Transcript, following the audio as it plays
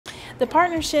The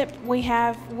partnership we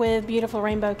have with Beautiful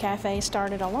Rainbow Café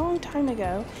started a long time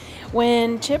ago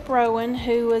when Chip Rowan,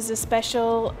 who was a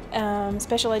special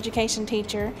education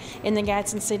teacher in the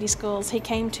Gadsden City Schools, he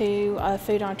came to a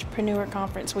food entrepreneur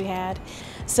conference we had.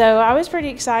 So I was pretty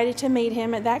excited to meet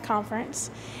him at that conference,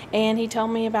 and he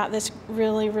told me about this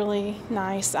really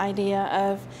nice idea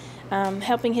of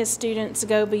helping his students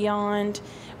go beyond.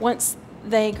 Once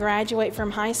they graduate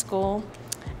from high school,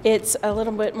 it's a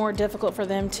little bit more difficult for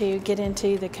them to get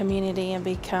into the community and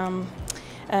become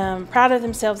proud of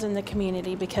themselves in the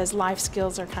community, because life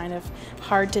skills are kind of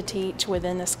hard to teach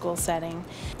within the school setting.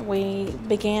 We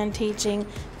began teaching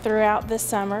throughout the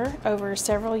summer over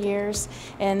several years,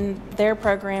 and their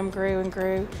program grew and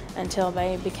grew until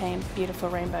they became Beautiful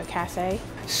Rainbow Café.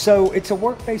 So it's a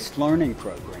work-based learning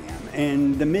program,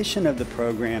 and the mission of the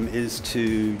program is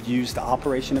to use the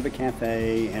operation of a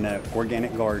cafe and an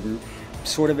organic garden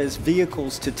sort of as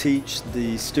vehicles to teach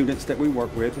the students that we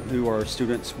work with, who are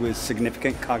students with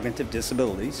significant cognitive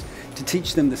disabilities, to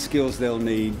teach them the skills they'll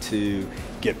need to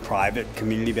get private,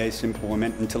 community-based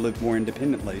employment and to live more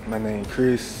independently. My name is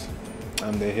Chris.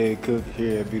 I'm the head cook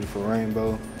here at Beautiful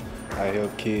Rainbow. I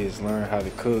help kids learn how to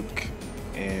cook,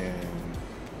 and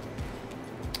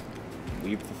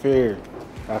we prepare.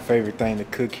 Our favorite thing to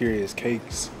cook here is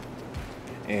cakes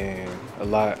and a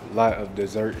lot of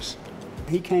desserts.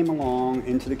 He came along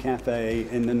into the cafe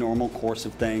in the normal course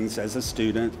of things as a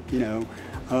student.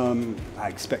 I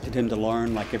expected him to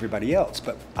learn like everybody else,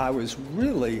 but I was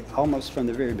really, almost from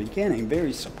the very beginning,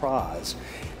 very surprised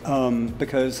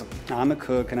because I'm a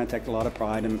cook and I take a lot of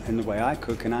pride in the way I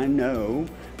cook, and I know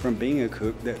from being a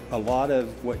cook that a lot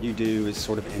of what you do is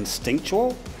sort of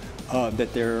instinctual,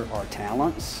 that there are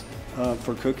talents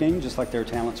for cooking, just like there are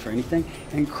talents for anything,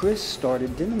 and Chris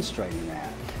started demonstrating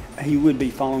that. He would be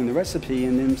following the recipe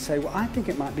and then say, well, I think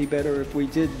it might be better if we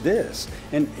did this.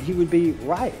 And he would be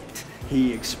right.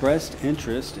 He expressed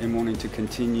interest in wanting to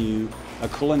continue a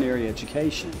culinary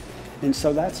education. And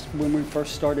so that's when we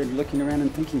first started looking around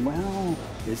and thinking, well,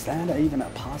 is that even a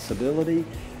possibility?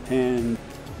 And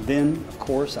then, of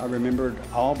course, I remembered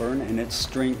Auburn and its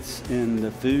strengths in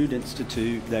the Food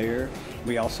Institute there.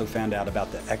 We also found out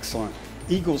about the excellent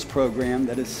EAGLES program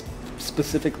that is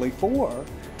specifically for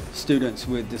students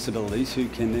with disabilities who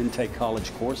can then take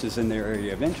college courses in their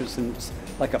area of interest, and it's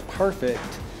like a perfect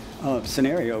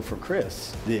scenario for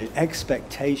Chris. The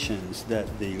expectations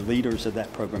that the leaders of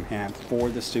that program have for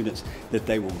the students, that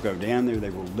they will go down there, they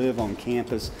will live on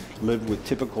campus, live with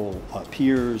typical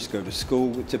peers, go to school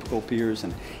with typical peers,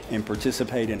 and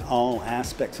participate in all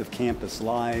aspects of campus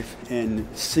life, and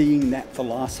seeing that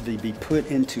philosophy be put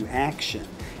into action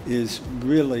is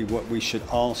really what we should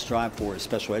all strive for as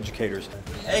special educators.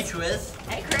 Hey, Chris.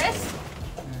 Hey, Chris.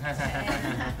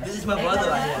 This is my brother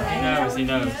right here. He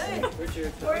knows.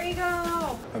 Where you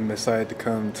go? I'm excited to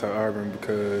come to Auburn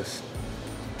because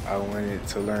I wanted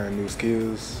to learn new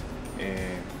skills,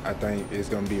 and I think it's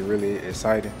going to be really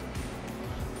exciting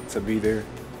to be there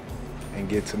and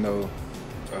get to know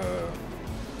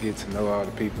all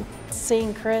the people.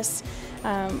 Seeing Chris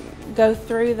go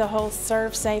through the whole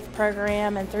Serve Safe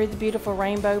program and through the Beautiful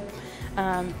Rainbow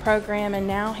program, and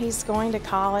now he's going to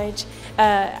college.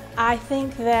 I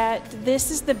think that this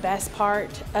is the best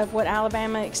part of what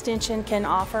Alabama Extension can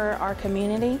offer our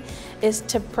community, is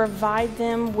to provide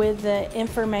them with the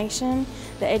information,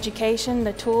 the education,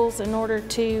 the tools in order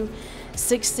to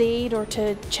succeed or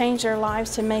to change their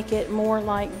lives to make it more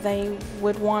like they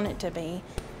would want it to be.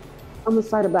 I'm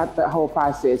excited about the whole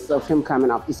process of him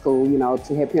coming off to school,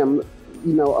 to help him,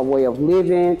 a way of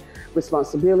living,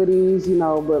 responsibilities,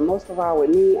 but most of all with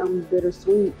me, I'm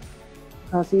bittersweet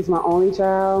because he's my only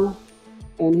child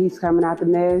and he's coming out the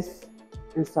nest.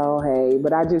 And so, hey,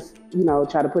 but I just,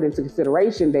 try to put into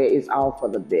consideration that it's all for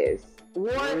the best.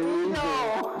 What?